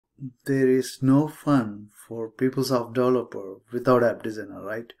There is no fun for PeopleSoft developer without App Designer,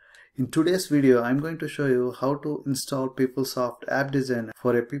 right? In today's video, I'm going to show you how to install PeopleSoft App Designer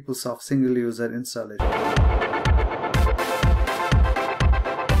for a PeopleSoft Single User Installation.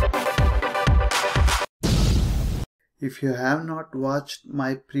 If you have not watched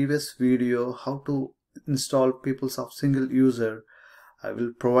my previous video how to install PeopleSoft Single User, I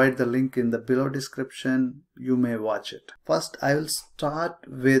will provide the link in the below description. You may watch it. First, I will start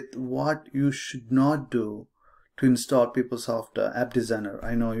with what you should not do to install PeopleSoft App Designer.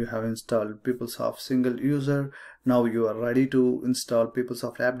 I know you have installed PeopleSoft Single User. Now you are ready to install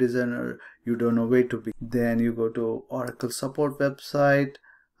PeopleSoft App Designer. You don't know where to begin. Then you go to Oracle support website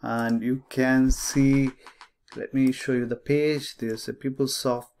and you can see, let me show you the page. There's a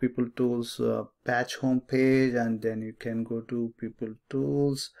PeopleSoft PeopleTools patch home page, and then you can go to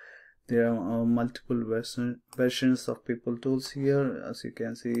PeopleTools. There are multiple versions of PeopleTools here. As you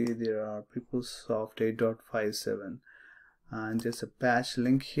can see, there are PeopleSoft 8.57, and there's a patch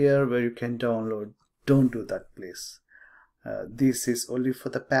link here where you can download. Don't do that, please. This is only for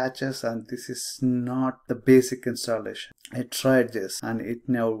the patches, and this is not the basic installation. I tried this and it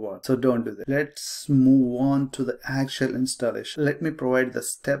never worked, so don't do that. Let's move on to the actual installation. Let me provide the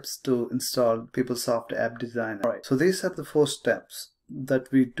steps to install PeopleSoft App Designer. Alright, so these are the 4 steps that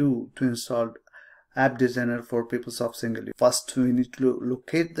we do to install App Designer for PeopleSoft Single User. First, we need to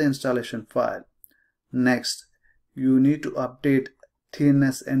locate the installation file. Next, you need to update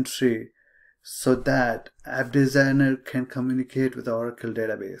TNS entry so that App Designer can communicate with the Oracle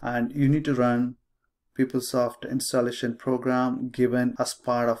database, and you need to run PeopleSoft installation program given as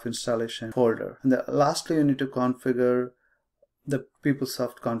part of installation folder. And lastly, you need to configure the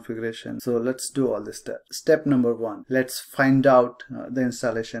PeopleSoft configuration. So let's do all this steps. Step number 1, let's find out the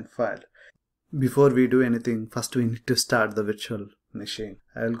installation file. Before we do anything, first we need to start the virtual machine.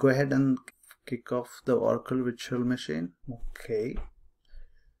 I'll go ahead and kick off the Oracle virtual machine. Okay,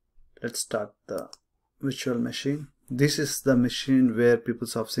 let's start the virtual machine. This is the machine where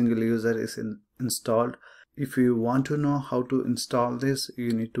PeopleSoft Single User is installed. If you want to know how to install this,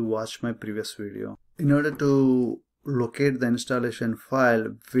 you need to watch my previous video. In order to locate the installation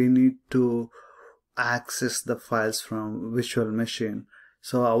file, we need to access the files from virtual machine.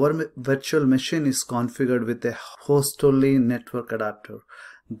 So our virtual machine is configured with a host-only network adapter.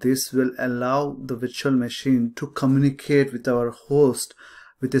 This will allow the virtual machine to communicate with our host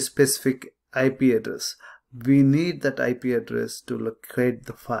with a specific IP address. We need that IP address to locate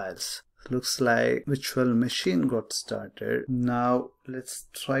the files. Looks like virtual machine got started. Now let's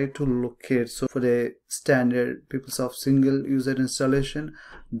try to locate. So for the standard PeopleSoft Single User Installation,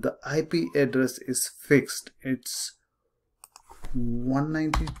 the IP address is fixed. It's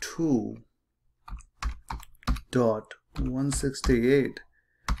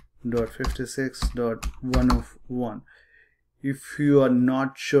 192.168.56.101. If you are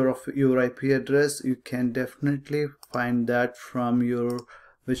not sure of your IP address, you can definitely find that from your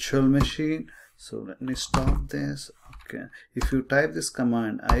virtual machine. So let me stop this. Okay, if you type this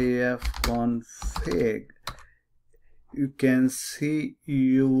command ifconfig, you can see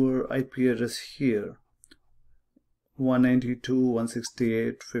your IP address here,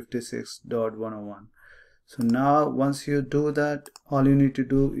 192.168.56.101. So now once you do that, all you need to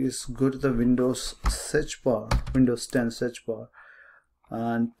do is go to the Windows search bar, Windows 10 search bar,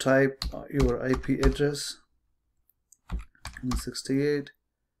 and type your IP address,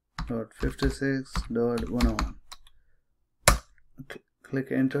 168.56.101.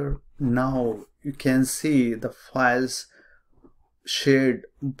 Click enter. Now you can see the files shared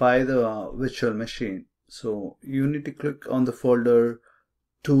by the virtual machine. So you need to click on the folder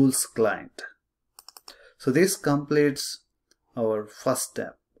Tools Client. So this completes our first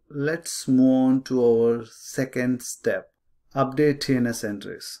step. Let's move on to our second step, update TNS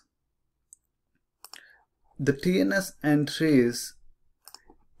entries. The TNS entries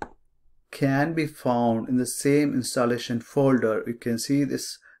can be found in the same installation folder. You can see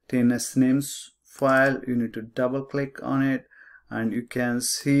this TNS names file. You need to double click on it and you can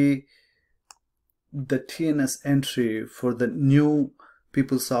see the TNS entry for the new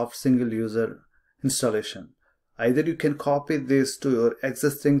PeopleSoft Single User Installation. Either you can copy this to your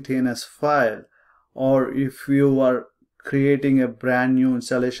existing TNS file, or if you are creating a brand new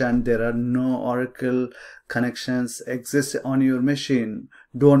installation, there are no Oracle connections exist on your machine,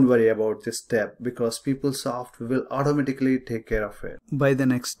 don't worry about this step because PeopleSoft will automatically take care of it by the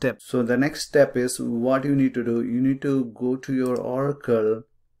next step. So the next step is what you need to do. You need to go to your Oracle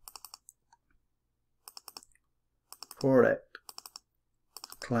product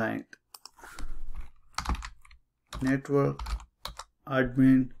client network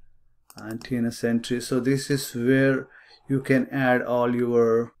admin and TNS entry. So this is where you can add all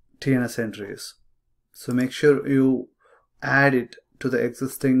your TNS entries. So make sure you add it to the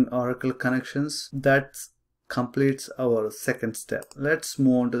existing Oracle connections. That completes our second step. Let's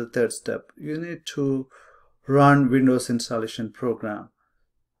move on to the third step. You need to run Windows installation program.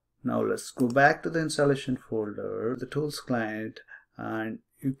 Now let's go back to the installation folder, the tools client, and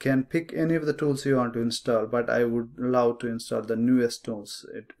you can pick any of the tools you want to install, but I would love to install the newest tools,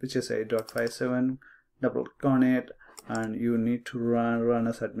 which is 8.57. Double click on it, and you need to run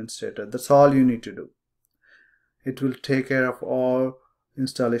as administrator. That's all you need to do. It will take care of all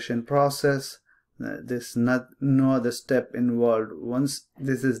installation process. There's no other step involved. Once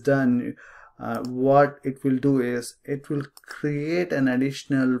this is done, what it will do is it will create an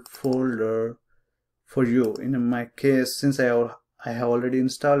additional folder for you. In my case, since I have already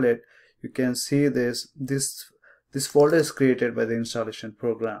installed it, you can see this folder is created by the installation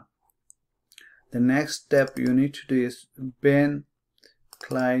program. The next step you need to do is bin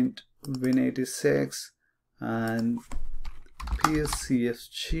client win86 and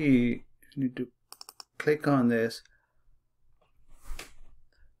PSCSG. You need to click on this,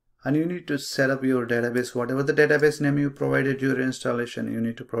 and you need to set up your database. Whatever the database name you provided during installation, you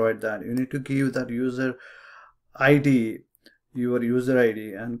need to provide that. You need to give that user ID, your user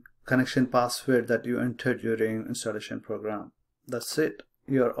ID, and connection password that you entered during installation program. That's it.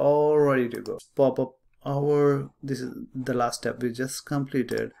 You're all ready to go. Pop up this is the last step we just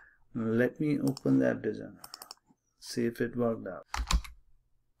completed. Let me open the app designer, see if it worked out.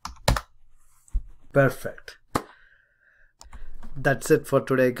 Perfect. That's it for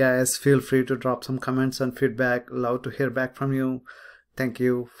today, guys. Feel free to drop some comments and feedback. Love to hear back from you. Thank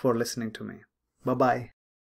you for listening to me. Bye bye.